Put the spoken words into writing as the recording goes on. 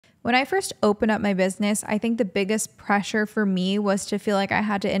When I first opened up my business, I think the biggest pressure for me was to feel like I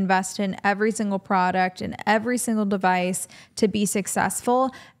had to invest in every single product and every single device to be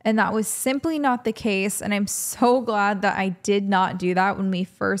successful. And that was simply not the case. And I'm so glad that I did not do that when we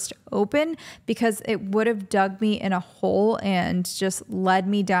first opened, because it would have dug me in a hole and just led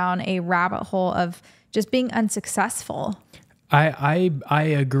me down a rabbit hole of just being unsuccessful. I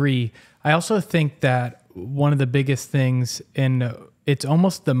agree. I also think that one of the biggest things it's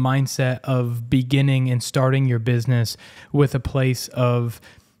almost the mindset of beginning and starting your business with a place of,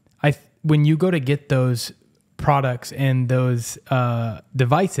 when you go to get those products and those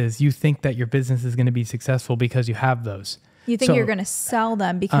devices, you think that your business is going to be successful because you have those. You think you're going to sell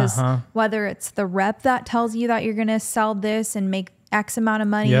them because whether it's the rep that tells you that you're going to sell this and make X amount of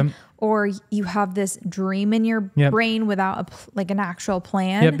money, or you have this dream in your brain without an actual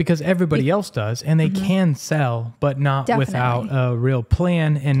plan. Yeah, because everybody else does, and they can sell, but not without a real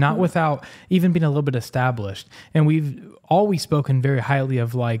plan and not without even being a little bit established. And we've always spoken very highly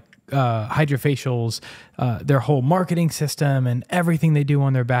of Hydrofacials, their whole marketing system and everything they do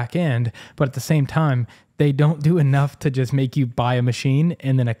on their back end. But at the same time, they don't do enough to just make you buy a machine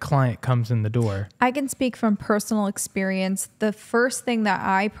and then a client comes in the door. I can speak from personal experience. The first thing that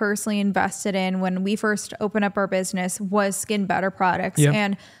I personally invested in when we first opened up our business was Skin Better products.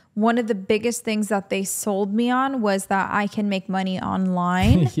 And one of the biggest things that they sold me on was that I can make money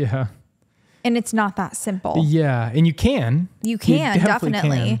online. And it's not that simple. Yeah. And you can. You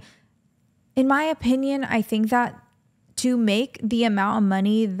definitely. In my opinion, I think that to make the amount of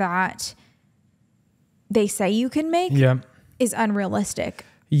money that they say you can make is unrealistic.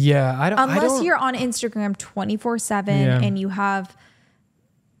 Yeah. Unless you're on Instagram 24/7 and you have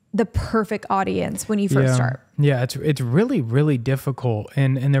the perfect audience when you first start. Yeah. It's really, really difficult.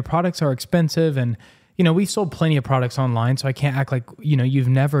 And their products are expensive. And, we sold plenty of products online, so I can't act like, you've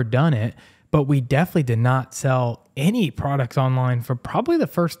never done it. But we definitely did not sell any products online for probably the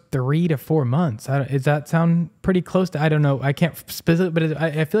first 3 to 4 months. Does that sound pretty close to, I don't know. I can't specifically, but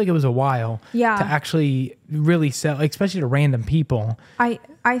I feel like it was a while to actually really sell, especially to random people. I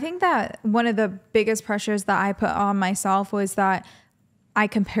think that one of the biggest pressures that I put on myself was that I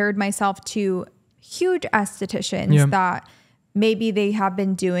compared myself to huge estheticians that maybe they have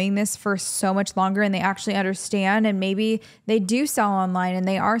been doing this for so much longer and they actually understand, and maybe they do sell online and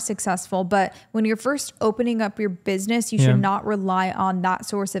they are successful. But when you're first opening up your business, you should not rely on that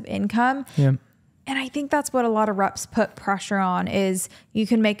source of income. And I think that's what a lot of reps put pressure on, is you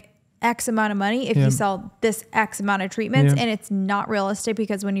can make X amount of money if you sell this X amount of treatments. And it's not realistic,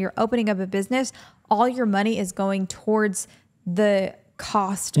 because when you're opening up a business, all your money is going towards the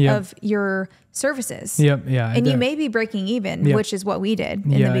cost of your services. And you may be breaking even, which is what we did in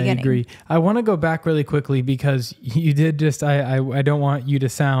the beginning. I agree. I want to go back really quickly, because you did just, I don't want you to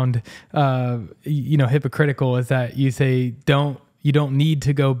sound, hypocritical, is that you say, you don't need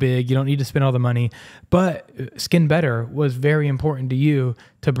to go big. You don't need to spend all the money, but Skin Better was very important to you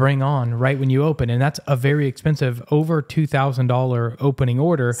to bring on right when you open. And that's a very expensive, over $2,000 opening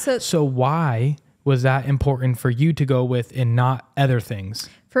order. So why was that important for you to go with and not other things?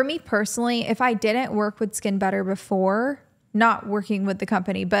 For me personally, if I didn't work with Skin Better before, not working with the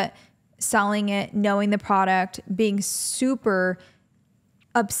company, but selling it, knowing the product, being super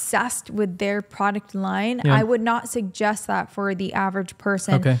obsessed with their product line, I would not suggest that for the average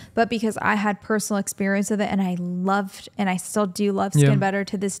person. But because I had personal experience with it and I loved, and I still do love Skin Better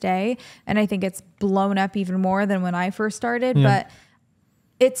to this day, and I think it's blown up even more than when I first started. But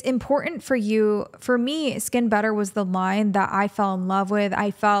it's important for you. For me, Skin Better was the line that I fell in love with.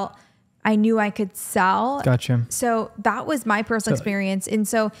 I knew I could sell. Gotcha. So that was my personal experience. And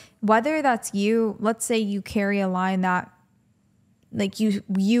so whether that's you, let's say you carry a line that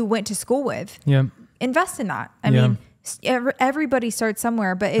you went to school with, invest in that. I mean, everybody starts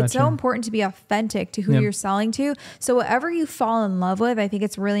somewhere, but it's so important to be authentic to who you're selling to. So whatever you fall in love with, I think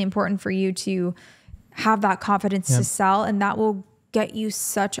it's really important for you to have that confidence to sell, and that will get you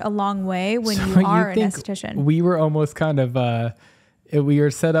such a long way when you are an esthetician. We were almost kind of, we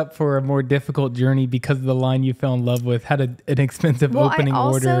were set up for a more difficult journey because of the line you fell in love with, had an expensive opening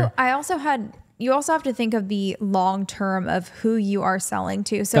order. You also have to think of the long term of who you are selling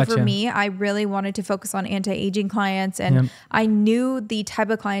to. So for me, I really wanted to focus on anti-aging clients, and I knew the type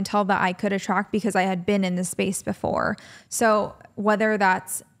of clientele that I could attract because I had been in the space before. So whether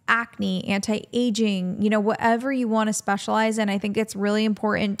that's acne, anti-aging, whatever you want to specialize in. I think it's really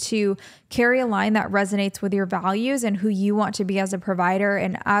important to carry a line that resonates with your values and who you want to be as a provider.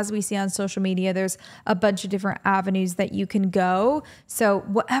 And as we see on social media, there's a bunch of different avenues that you can go. So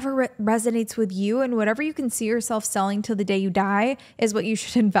whatever resonates with you and whatever you can see yourself selling till the day you die is what you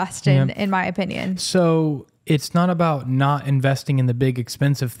should invest in my opinion. So it's not about not investing in the big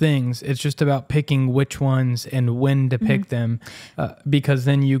expensive things. It's just about picking which ones and when to pick them. Because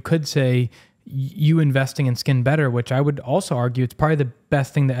then you could say you investing in Skin Better, which I would also argue it's probably the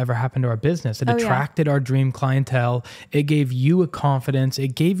best thing that ever happened to our business. It attracted our dream clientele. It gave you a confidence.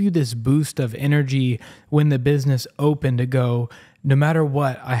 It gave you this boost of energy when the business opened to go, no matter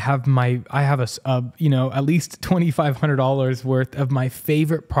what, I have at least $2,500 worth of my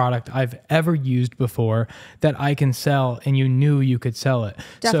favorite product I've ever used before that I can sell, and you knew you could sell it.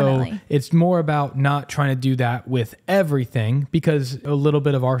 Definitely. So it's more about not trying to do that with everything, because a little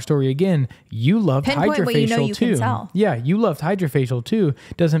bit of our story again, you loved Pinpoint what you know Hydrofacial you too. can sell. Yeah, you loved Hydrofacial too.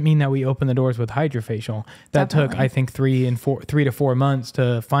 Doesn't mean that we opened the doors with Hydrofacial. That took, I think, 3 to 4 months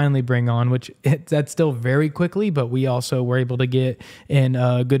to finally bring on, which that's still very quickly, but we also were able to get in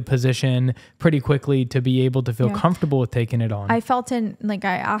a good position pretty quickly to be able to feel comfortable with taking it on. I felt I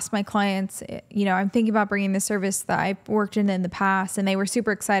asked my clients, I'm thinking about bringing the service that I worked in the past, and they were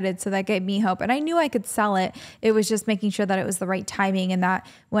super excited. So that gave me hope, and I knew I could sell it. It was just making sure that it was the right timing, and that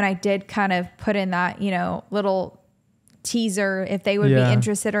when I did kind of put in that, little teaser, if they would be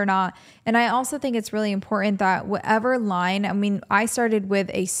interested or not. And I also think it's really important that whatever line, I started with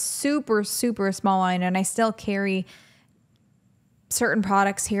a super, super small line, and I still carry certain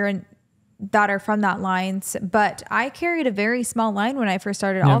products here and that are from that lines, but I carried a very small line when I first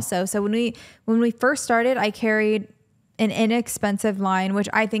started also. So when we first started, I carried an inexpensive line, which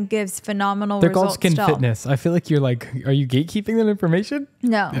I think gives phenomenal results. They're called Skin Fitness. I feel like you're are you gatekeeping that information?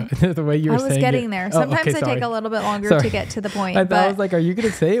 No. The way you were saying it. I was getting there. Sometimes I take a little bit longer to get to the point. I was like, are you going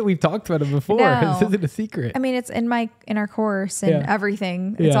to say it? We've talked about it before. No. This isn't a secret. It's in our course and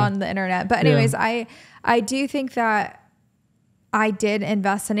everything. It's on the internet. But anyways, I do think that I did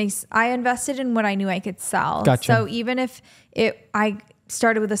invest I invested in what I knew I could sell. Gotcha. So even if I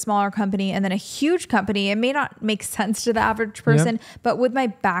started with a smaller company and then a huge company, it may not make sense to the average person, but with my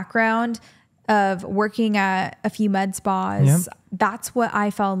background of working at a few med spas, that's what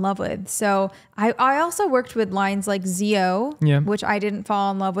I fell in love with. So I also worked with lines like Zio, which I didn't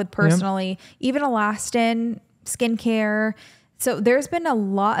fall in love with personally, even Elastin, skincare. So there's been a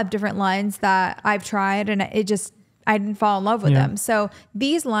lot of different lines that I've tried, and I didn't fall in love with them. So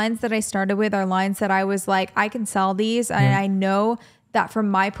these lines that I started with are lines that I was like, I can sell these. And I know that from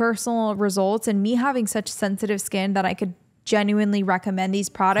my personal results and me having such sensitive skin that I could genuinely recommend these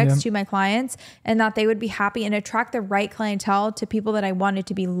products to my clients, and that they would be happy and attract the right clientele to people that I wanted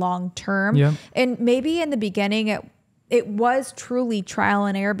to be long-term. And maybe in the beginning, it was truly trial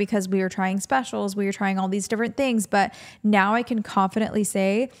and error because we were trying specials, we were trying all these different things. But now I can confidently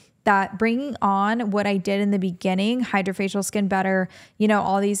say that bringing on what I did in the beginning, Hydrofacial, Skin Better,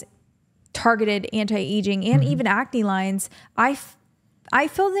 all these targeted anti-aging and even acne lines, I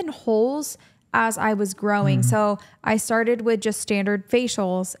filled in holes as I was growing. So I started with just standard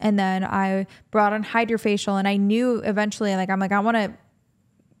facials, and then I brought on Hydrofacial, and I knew eventually, I want to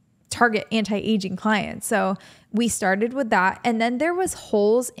target anti-aging clients. So we started with that. And then there was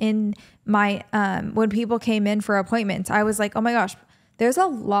holes in my, when people came in for appointments, I was like, oh my gosh, there's a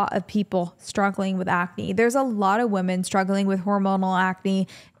lot of people struggling with acne. There's a lot of women struggling with hormonal acne.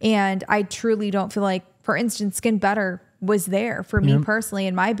 And I truly don't feel like, for instance, Skin Better was there for me personally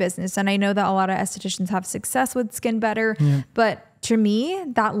in my business. And I know that a lot of estheticians have success with Skin Better, but to me,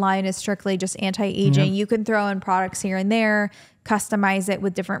 that line is strictly just anti-aging. You can throw in products here and there, customize it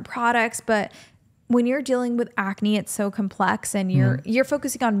with different products, but when you're dealing with acne, it's so complex, and you're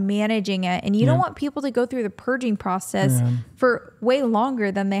focusing on managing it, and you don't want people to go through the purging process for way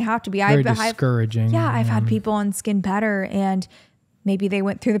longer than they have to be. Very discouraging. I've had people on Skin Better, and maybe they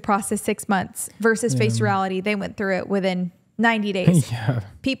went through the process 6 months versus Face Reality. They went through it within 90 days.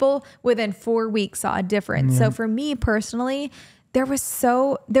 People within 4 weeks saw a difference. So for me personally, there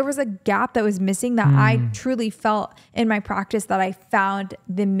was a gap that was missing that I truly felt in my practice, that I found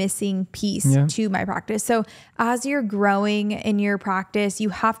the missing piece to my practice. So as you're growing in your practice, you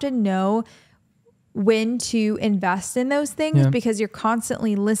have to know when to invest in those things because you're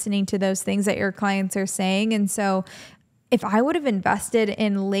constantly listening to those things that your clients are saying. And so if I would have invested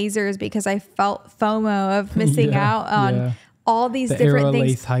in lasers because I felt FOMO of missing out on all these different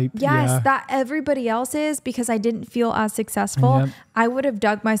things. Hype. Yes, that everybody else is, because I didn't feel as successful. I would have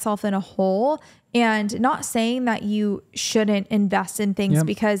dug myself in a hole. And not saying that you shouldn't invest in things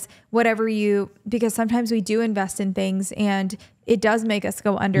because because sometimes we do invest in things and it does make us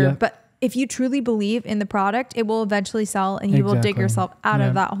go under. But if you truly believe in the product, it will eventually sell and you will dig yourself out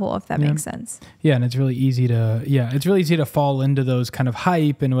of that hole, if that makes sense. Yeah. And it's really easy to fall into those kind of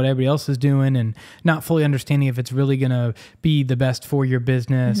hype and what everybody else is doing and not fully understanding if it's really going to be the best for your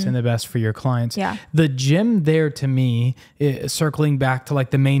business and the best for your clients. Yeah. The gem there to me, circling back to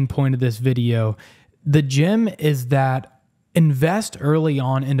like the main point of this video, the gem is that invest early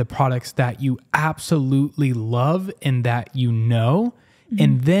on into products that you absolutely love and that you know.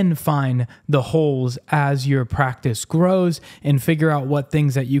 And then find the holes as your practice grows and figure out what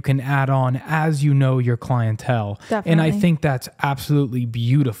things that you can add on as you know your clientele. Definitely. And I think that's absolutely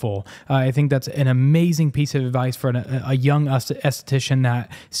beautiful. I think that's an amazing piece of advice for a young esthetician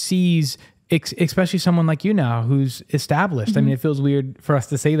that sees, especially someone like you now who's established. I mean, it feels weird for us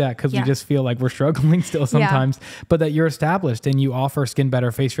to say that because we just feel like we're struggling still sometimes, but that you're established and you offer Skin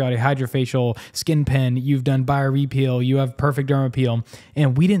Better, Face Reality, Hydrofacial, Skin Pen, you've done BioRepeel, you have Perfect Derm Appeal.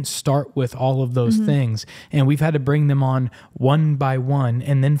 And we didn't start with all of those things. And we've had to bring them on one by one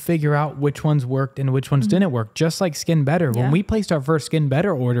and then figure out which ones worked and which ones didn't work. Just like Skin Better. When we placed our first Skin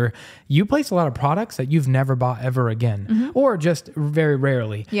Better order, you placed a lot of products that you've never bought ever again, or just very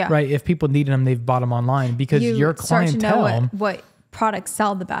rarely, right? If people needed them, they've bought them online because your clientele start to know what products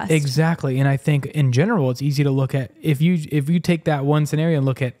sell the best. Exactly. And I think in general, it's easy to look at, if you take that one scenario and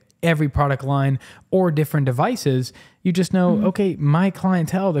look at every product line or different devices, you just know, okay, my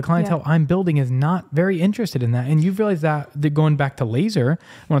clientele, the clientele I'm building is not very interested in that. And you've realized that going back to laser,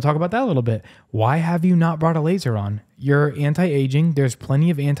 I want to talk about that a little bit. Why have you not brought a laser on? You're anti-aging. There's plenty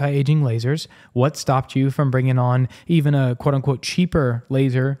of anti-aging lasers. What stopped you from bringing on even a quote unquote cheaper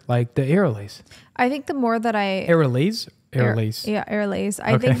laser like the Aerolase? I think the more that Aerolase? Aerolase.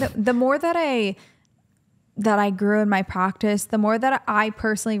 I think the more that I grew in my practice, the more that I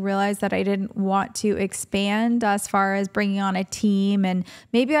personally realized that I didn't want to expand as far as bringing on a team, and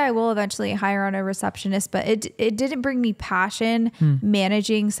maybe I will eventually hire on a receptionist, but it didn't bring me passion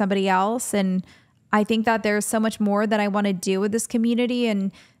managing somebody else. And I think that there's so much more that I want to do with this community,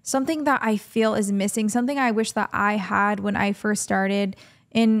 and something that I feel is missing, something I wish that I had when I first started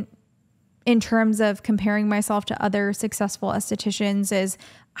in terms of comparing myself to other successful estheticians, is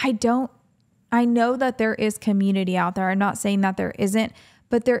I know that there is community out there. I'm not saying that there isn't,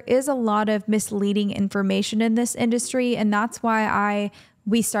 but there is a lot of misleading information in this industry. And that's why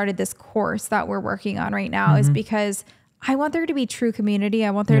we started this course that we're working on right now, is because I want there to be true community.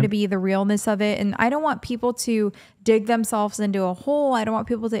 I want there to be the realness of it. And I don't want people to dig themselves into a hole. I don't want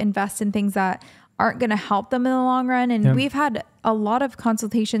people to invest in things that aren't going to help them in the long run. And we've had a lot of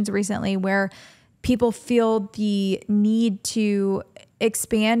consultations recently where people feel the need to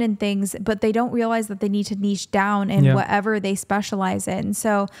expand in things, but they don't realize that they need to niche down in whatever they specialize in.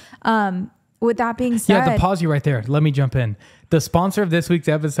 So, with that being said, to pause you right there, let me jump in. The sponsor of this week's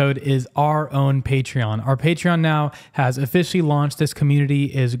episode is our own Patreon. Our Patreon now has officially launched. This community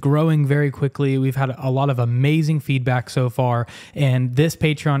is growing very quickly. We've had a lot of amazing feedback so far, and this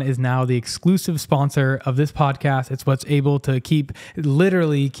Patreon is now the exclusive sponsor of this podcast. It's what's able to keep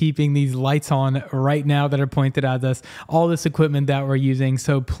literally keeping these lights on right now that are pointed at us, all this equipment that we're using.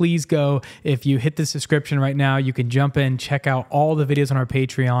 So please go, if you hit this description right now, you can jump in, check out all the videos on our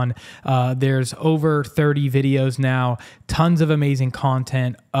Patreon. There's over 30 videos now, tons of amazing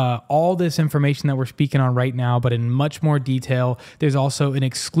content, all this information that we're speaking on right now, but in much more detail. There's also an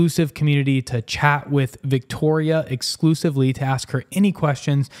exclusive community to chat with Victoria exclusively, to ask her any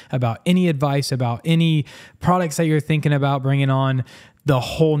questions about any advice, about any products that you're thinking about bringing on, the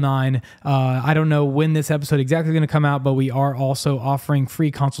whole nine. I don't know when this episode exactly is going to come out, but we are also offering free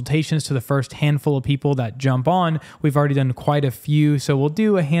consultations to the first handful of people that jump on. We've already done quite a few, so we'll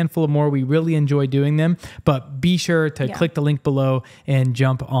do a handful of more. We really enjoy doing them, but be sure to click the link below and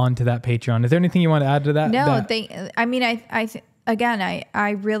jump on to that Patreon. Is there anything you want to add to that? No, I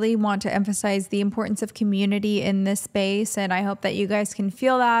really want to emphasize the importance of community in this space, and I hope that you guys can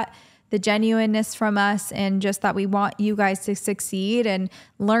feel that, the genuineness from us, and just that we want you guys to succeed and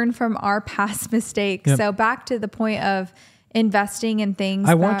learn from our past mistakes. So back to the point of investing in things.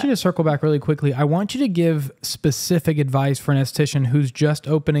 I want you to circle back really quickly. I want you to give specific advice for an esthetician who's just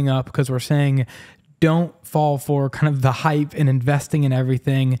opening up, because we're saying don't fall for kind of the hype and investing in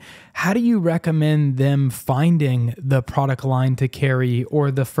everything, how do you recommend them finding the product line to carry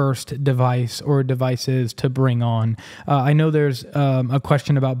or the first device or devices to bring on? I know there's a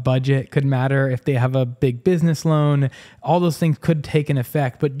question about budget could matter if they have a big business loan. All those things could take an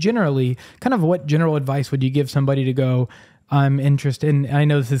effect, but generally, kind of what general advice would you give somebody to go, I'm interested in, I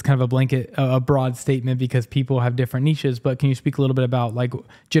know this is kind of a blanket, a broad statement because people have different niches, but can you speak a little bit about like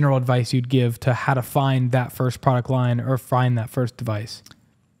general advice you'd give to how to find that first product line or find that first device?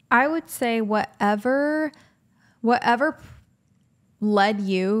 I would say whatever led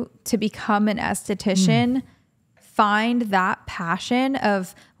you to become an esthetician, find that passion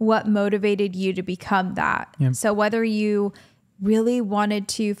of what motivated you to become that. Yep. So whether you really wanted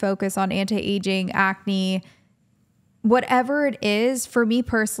to focus on anti-aging, acne, whatever it is, for me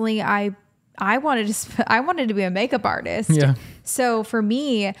personally, I wanted to be a makeup artist. Yeah. So for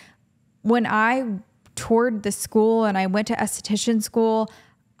me, when I toured the school and I went to esthetician school,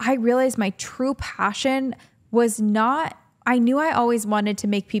 I realized my true passion was not, I knew I always wanted to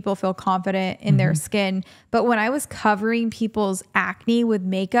make people feel confident in their skin. But when I was covering people's acne with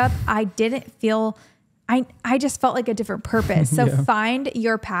makeup, I didn't feel, I just felt like a different purpose. So find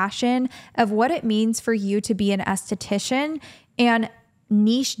your passion of what it means for you to be an esthetician and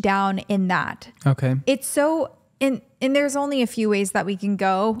niche down in that. Okay. It's so, and there's only a few ways that we can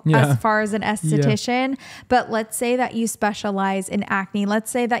go as far as an esthetician, but let's say that you specialize in acne. Let's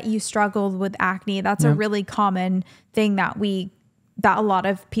say that you struggled with acne. That's a really common thing that a lot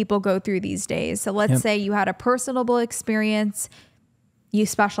of people go through these days. So let's say you had a personable experience, you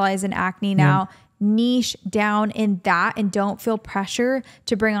specialize in acne now. Niche down in that and don't feel pressure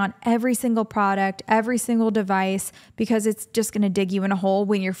to bring on every single product, every single device, because it's just going to dig you in a hole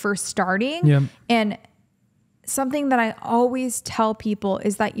when you're first starting. And something that I always tell people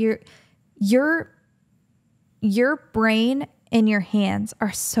is that your brain and your hands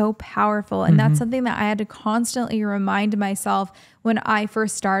are so powerful. And that's something that I had to constantly remind myself when I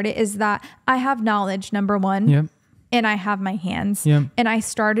first started, is that I have knowledge, number one. And I have my hands. And I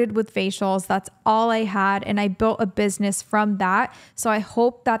started with facials. That's all I had. And I built a business from that. So I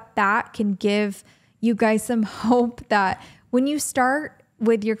hope that that can give you guys some hope that when you start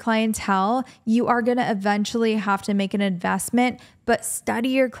with your clientele, you are going to eventually have to make an investment, but study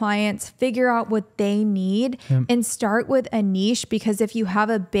your clients, figure out what they need and start with a niche, because if you have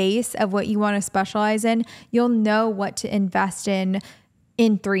a base of what you want to specialize in, you'll know what to invest in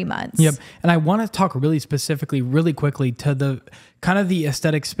 3 months. And I want to talk really specifically, really quickly to the kind of the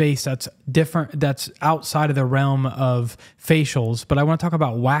aesthetic space that's different, that's outside of the realm of facials. But I want to talk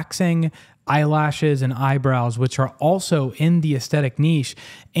about waxing, eyelashes, and eyebrows, which are also in the aesthetic niche.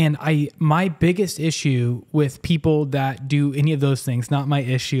 And my biggest issue with people that do any of those things, not my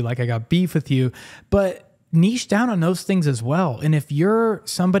issue, like I got beef with you, but niche down on those things as well. And if you're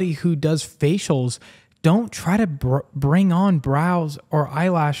somebody who does facials, don't try to bring on brows or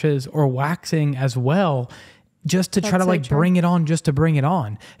eyelashes or waxing as well, just to try to like bring it on, just to bring it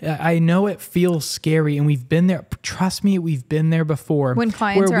on. I know it feels scary, and we've been there. Trust me, we've been there before. When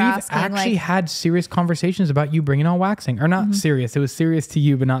clients are asking, we've actually had serious conversations about you bringing on waxing, or not serious. It was serious to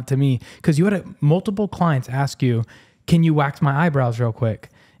you, but not to me, because you had multiple clients ask you, "Can you wax my eyebrows real quick?"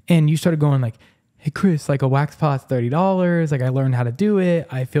 And you started going like, "Hey Chris, like a wax pot's $30. Like I learned how to do it.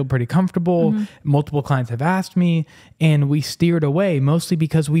 I feel pretty comfortable." Multiple clients have asked me, and we steered away mostly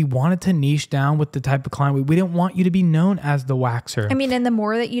because we wanted to niche down with the type of client. We didn't want you to be known as the waxer. I mean, and the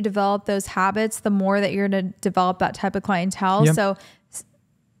more that you develop those habits, the more that you're going to develop that type of clientele. So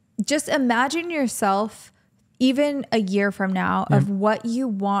just imagine yourself even a year from now of what you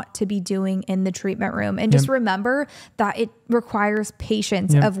want to be doing in the treatment room. And just remember that it requires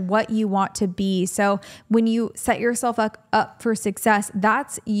patience of what you want to be. So when you set yourself up for success,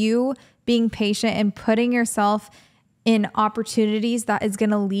 that's you being patient and putting yourself in opportunities that is going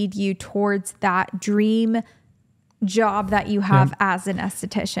to lead you towards that dream job that you have as an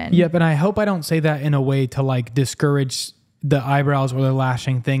esthetician. But I hope I don't say that in a way to like discourage the eyebrows or the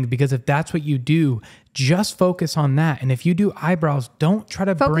lashing thing, because if that's what you do, just focus on that. And if you do eyebrows, don't try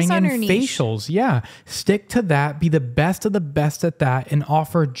to bring in facials. Stick to that. Be the best of the best at that and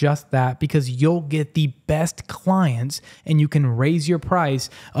offer just that, because you'll get the best clients and you can raise your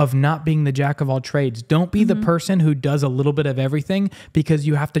price of not being the jack of all trades. Don't be the person who does a little bit of everything, because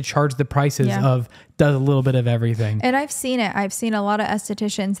you have to charge the prices of does a little bit of everything. And I've seen it. I've seen a lot of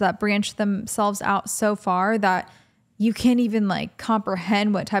estheticians that branch themselves out so far that you can't even like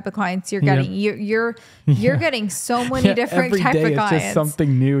comprehend what type of clients you're getting. You're getting so many different type of clients. It's just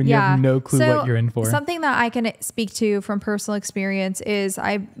something new and you have no clue what you're in for. Something that I can speak to from personal experience is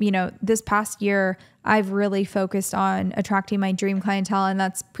this past year, I've really focused on attracting my dream clientele, and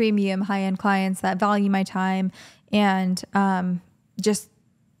that's premium high-end clients that value my time and just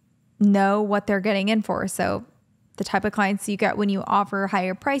know what they're getting in for. So the type of clients you get when you offer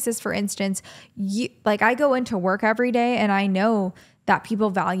higher prices, for instance, I go into work every day and I know that people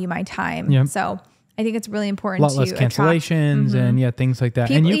value my time. Yep. So I think it's really important to less cancellations and things like that.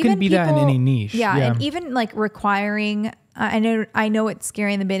 People, and you can be that in any niche. Yeah. And even like requiring, I know it's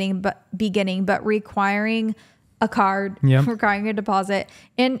scary in the beginning, but requiring a card, requiring a deposit.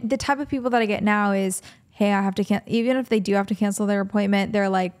 And the type of people that I get now is, hey, I have to even if they do have to cancel their appointment, they're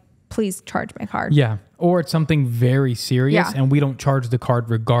like, please charge my card. Yeah. Or it's something very serious and we don't charge the card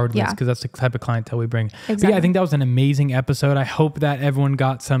regardless because that's the type of clientele we bring. Exactly. But yeah, I think that was an amazing episode. I hope that everyone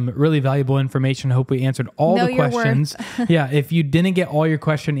got some really valuable information. I hope we answered all the questions. Yeah. If you didn't get all your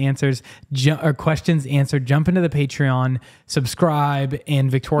questions answered, jump into the Patreon, subscribe,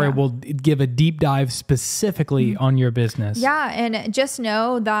 and Victoria will give a deep dive specifically on your business. Yeah. And just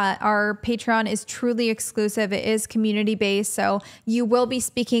know that our Patreon is truly exclusive. It is community-based. So you will be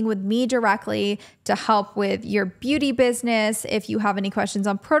speaking with me directly to help with your beauty business. If you have any questions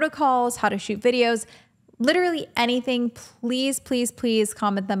on protocols, how to shoot videos, literally anything, please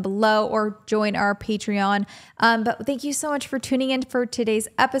comment them below or join our Patreon. But thank you so much for tuning in for today's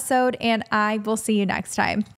episode, and I will see you next time.